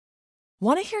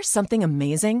Want to hear something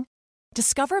amazing?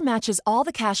 Discover matches all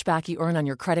the cash back you earn on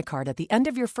your credit card at the end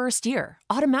of your first year,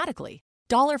 automatically,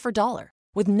 dollar for dollar,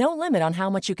 with no limit on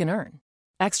how much you can earn.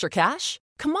 Extra cash?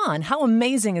 Come on, how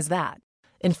amazing is that?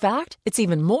 In fact, it's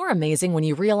even more amazing when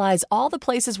you realize all the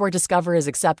places where Discover is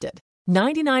accepted.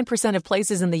 99% of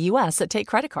places in the U.S. that take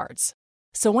credit cards.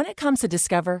 So when it comes to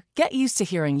Discover, get used to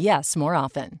hearing yes more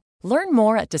often. Learn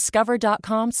more at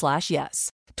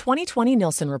discover.com/yes. 2020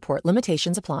 Nielsen Report.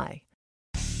 Limitations apply.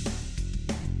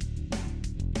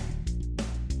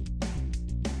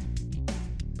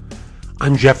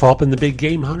 I'm Jeff Altman, the Big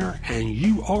Game Hunter, and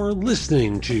you are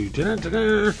listening to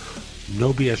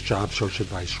No BS Job Search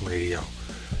Advice Radio.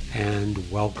 And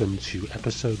welcome to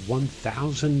episode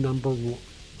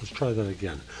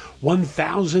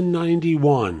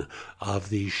 1091 of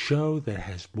the show that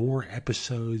has more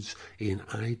episodes in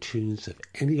iTunes than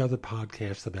any other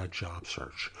podcast about job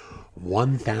search.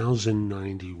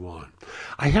 1091.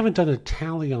 I haven't done a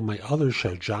tally on my other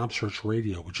show, Job Search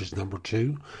Radio, which is number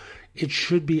 2. It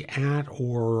should be at,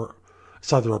 or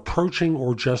it's either approaching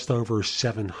or just over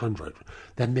 700.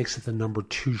 That makes it the number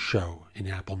 2 show in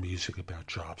Apple Music about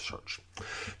job search.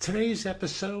 Today's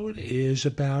episode is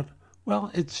about,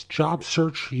 it's job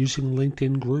search using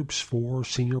LinkedIn groups for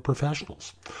senior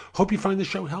professionals. Hope you find the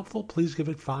show helpful. Please give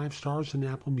it 5 stars in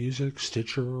Apple Music,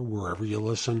 Stitcher, wherever you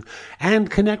listen,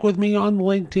 and connect with me on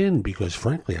LinkedIn because,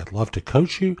 frankly, I'd love to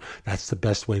coach you. That's the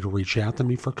best way to reach out to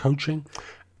me for coaching.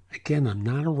 Again, I'm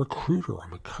not a recruiter.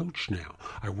 I'm a coach now.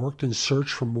 I worked in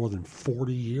search for more than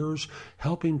 40 years,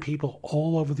 helping people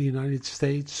all over the United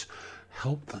States,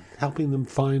 helping them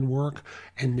find work,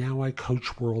 and now I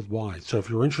coach worldwide. So if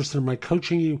you're interested in my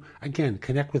coaching you, again,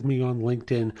 connect with me on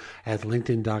LinkedIn at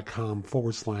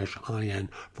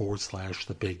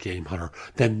linkedin.com/IN/The Big Game Hunter.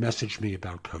 Then message me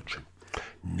about coaching.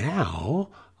 Now,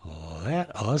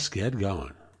 let us get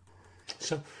going.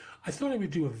 So I thought I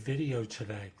would do a video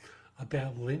today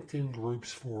about LinkedIn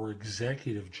groups for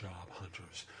executive job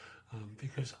hunters,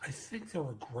 because I think they're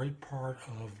a great part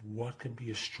of what can be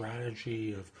a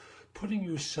strategy of putting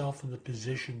yourself in the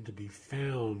position to be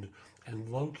found and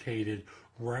located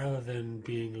rather than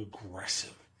being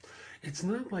aggressive. It's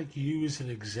not like you as an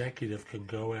executive can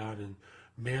go out and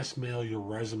mass mail your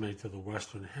resume to the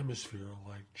Western Hemisphere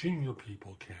like junior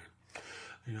people can.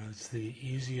 You know, it's the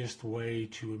easiest way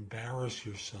to embarrass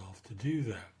yourself to do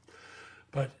that.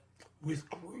 But with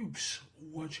groups,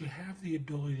 what you have the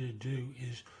ability to do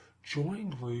is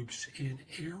join groups in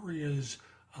areas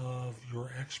of your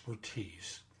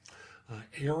expertise,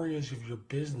 areas of your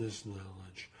business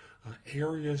knowledge,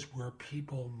 areas where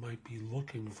people might be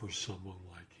looking for someone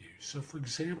like you. So, for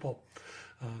example,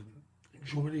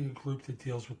 joining a group that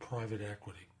deals with private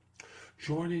equity,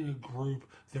 joining a group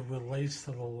that relates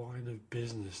to the line of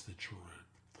business that you're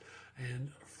in,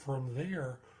 and from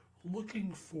there,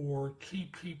 looking for key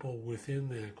people within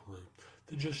that group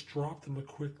to just drop them a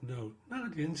quick note,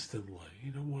 not instantly.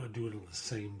 You don't want to do it on the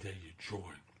same day you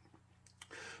join.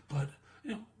 But,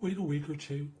 wait a week or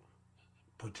two,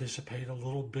 participate a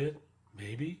little bit,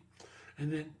 maybe,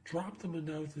 and then drop them a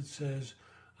note that says,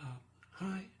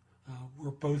 hi,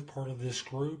 we're both part of this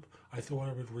group. I thought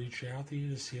I would reach out to you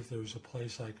to see if there was a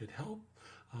place I could help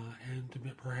and to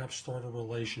perhaps start a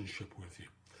relationship with you.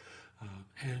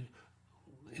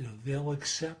 They'll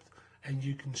accept, and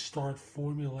you can start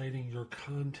formulating your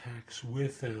contacts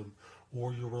with them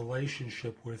or your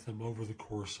relationship with them over the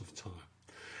course of time.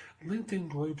 LinkedIn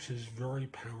groups is very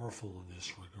powerful in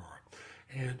this regard.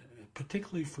 And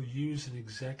particularly for you as an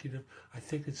executive, I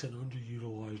think it's an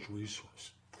underutilized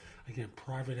resource. Again,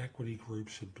 private equity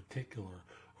groups in particular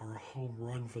are a home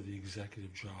run for the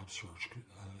executive job search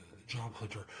job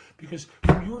hunter, because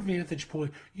from your vantage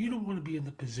point, you don't want to be in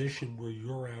the position where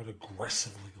you're out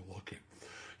aggressively looking.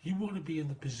 You want to be in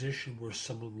the position where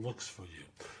someone looks for you.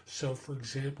 So, for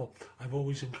example, I've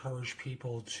always encouraged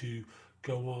people to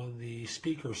go on the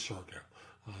speaker circuit,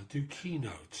 do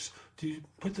keynotes, to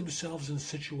put themselves in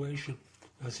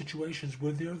situations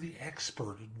where they're the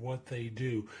expert in what they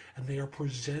do, and they are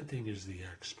presenting as the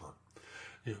expert.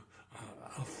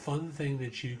 A fun thing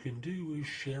that you can do is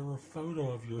share a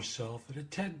photo of yourself at a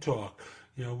TED Talk,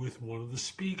 with one of the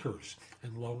speakers.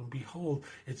 And lo and behold,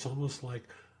 it's almost like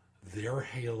their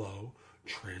halo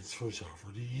transfers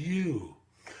over to you.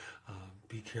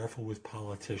 Be careful with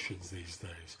politicians these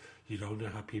days. You don't know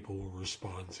how people will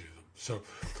respond to them. So,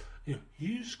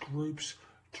 use groups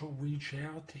to reach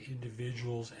out to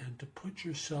individuals and to put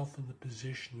yourself in the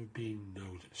position of being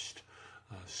noticed,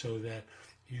 so that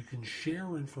you can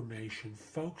share information,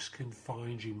 folks can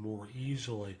find you more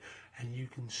easily, and you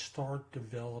can start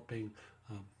developing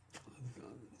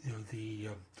the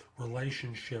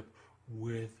relationship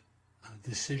with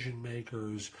decision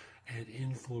makers and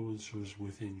influencers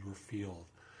within your field,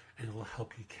 and it will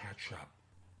help you catch up.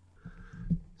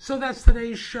 So that's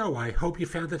today's show. I hope you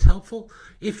found it helpful.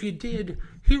 If you did,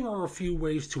 here are a few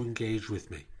ways to engage with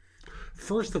me.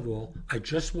 First of all, I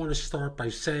just want to start by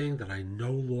saying that I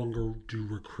no longer do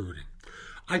recruiting.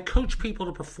 I coach people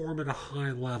to perform at a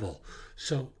high level.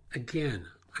 So again,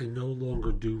 I no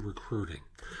longer do recruiting.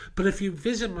 But if you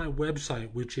visit my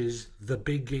website, which is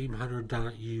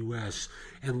thebiggamehunter.us,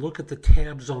 and look at the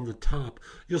tabs on the top,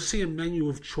 you'll see a menu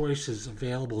of choices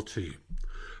available to you.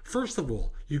 First of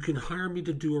all, you can hire me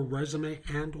to do a resume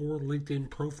and or LinkedIn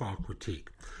profile critique,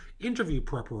 interview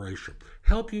preparation,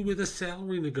 help you with a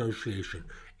salary negotiation,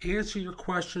 answer your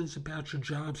questions about your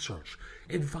job search,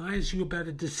 advise you about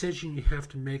a decision you have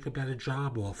to make about a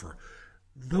job offer.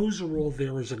 Those are all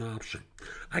there as an option.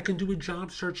 I can do a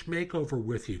job search makeover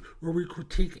with you, where we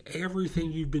critique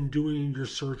everything you've been doing in your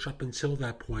search up until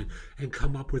that point and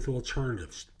come up with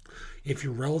alternatives. If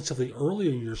you're relatively early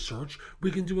in your search, we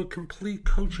can do a complete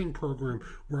coaching program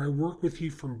where I work with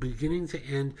you from beginning to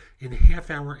end in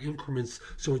half-hour increments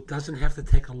so it doesn't have to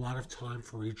take a lot of time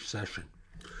for each session.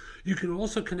 You can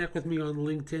also connect with me on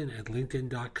LinkedIn at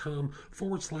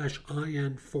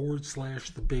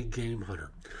linkedin.com/IN/TheBigGameHunter.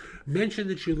 Mention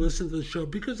that you listen to the show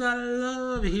because I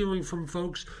love hearing from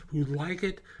folks who like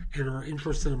it and are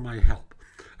interested in my help.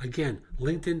 Again,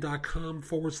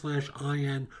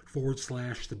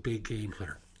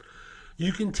 linkedin.com/IN/TheBigGameHunter.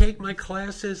 You can take my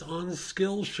classes on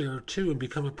Skillshare too and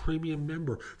become a premium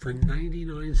member for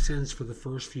 99 cents for the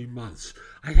first few months.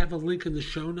 I have a link in the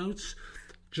show notes.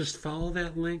 Just follow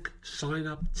that link, sign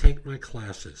up, take my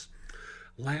classes.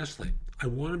 Lastly, I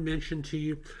want to mention to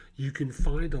you, you can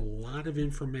find a lot of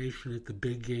information at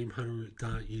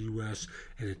thebiggamehunter.us,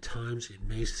 and at times it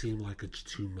may seem like it's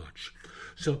too much.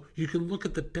 So you can look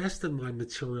at the best of my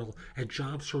material at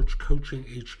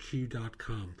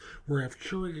JobSearchCoachingHQ.com, where I've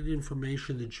curated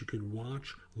information that you can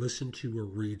watch, listen to, or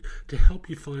read to help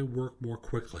you find work more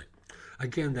quickly.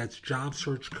 Again, that's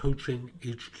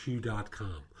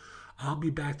JobSearchCoachingHQ.com. I'll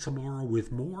be back tomorrow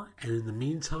with more, and in the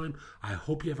meantime, I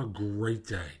hope you have a great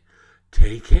day.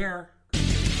 Take care.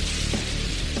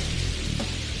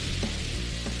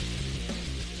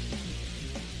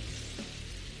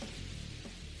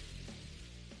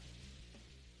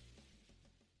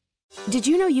 Did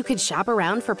you know you could shop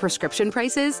around for prescription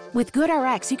prices? With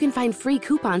GoodRx, you can find free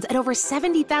coupons at over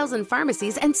 70,000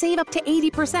 pharmacies and save up to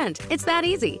 80%. It's that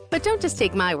easy. But don't just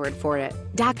take my word for it.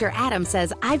 Dr. Adam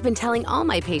says, I've been telling all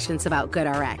my patients about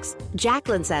GoodRx.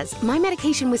 Jacqueline says, my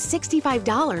medication was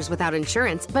 $65 without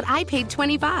insurance, but I paid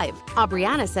 $25.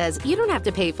 Aubriana says, you don't have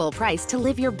to pay full price to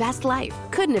live your best life.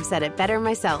 Couldn't have said it better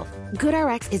myself.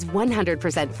 GoodRx is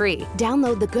 100% free.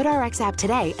 Download the GoodRx app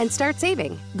today and start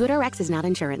saving. GoodRx is not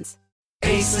insurance.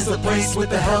 Ace is the place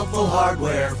with the helpful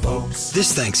hardware, folks.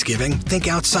 This Thanksgiving, think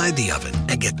outside the oven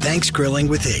and get Thanks Grilling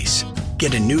with Ace.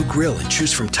 Get a new grill and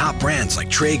choose from top brands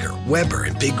like Traeger, Weber,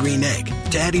 and Big Green Egg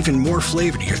to add even more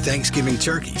flavor to your Thanksgiving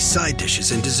turkey, side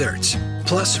dishes, and desserts.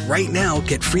 Plus, right now,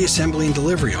 get free assembly and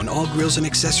delivery on all grills and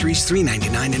accessories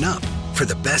 $3.99 and up. For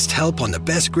the best help on the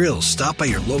best grills, stop by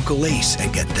your local Ace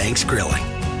and get Thanks Grilling.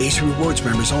 Ace Rewards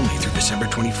members only through December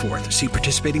 24th. See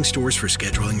participating stores for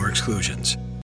scheduling or exclusions.